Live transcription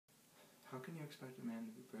How can you expect a man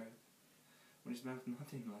to be brave when he's met with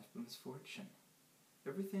nothing in life but misfortune?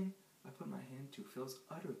 Everything I put my hand to fails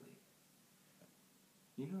utterly.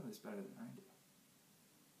 You know this better than I do.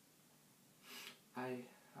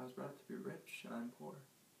 I was brought up to be rich, and I'm poor.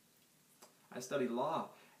 I study law,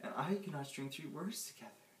 and I cannot string 3 words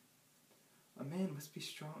together. A man must be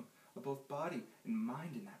strong of both body and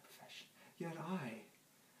mind in that profession. Yet I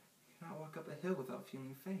cannot walk up a hill without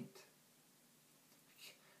feeling faint.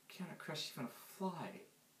 I cannot crush even a fly.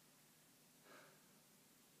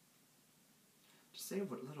 To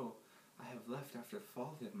save what little I have left after the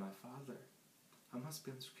folly of my father, I must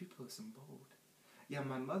be unscrupulous and bold. Yet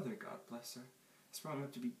my mother, God bless her, has brought me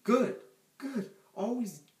up to be good,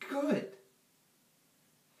 always good.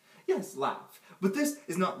 Yes, laugh, but this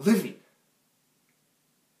is not living.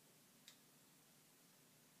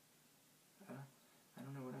 I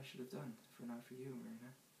don't know what I should have done if it were not for you,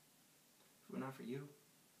 Marina. If it were not for you,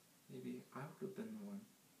 maybe I would have been the one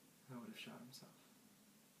that would have shot himself.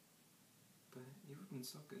 But you've been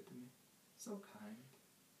so good to me, so kind.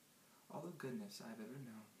 All the goodness I've ever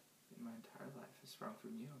known in my entire life has sprung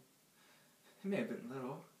from you. It may have been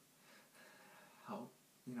little help,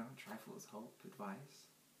 trifles, hope,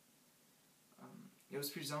 advice. It was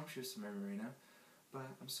presumptuous of me, Marina, but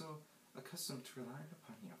I'm so accustomed to relying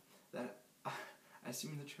upon you that I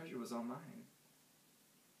assumed the treasure was all mine.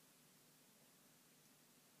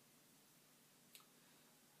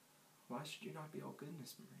 Why should you not be all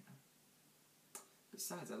goodness, Marina?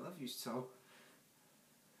 Besides, I love you so.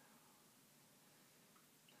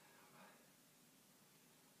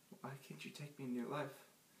 Why can't you take me into your life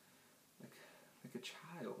like a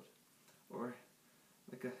child, or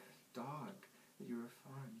like a dog that you were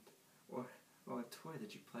fond, or a toy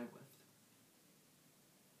that you play with?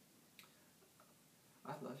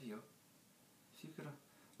 I love you. If you could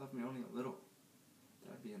love me only a little,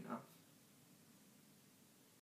 that would be enough.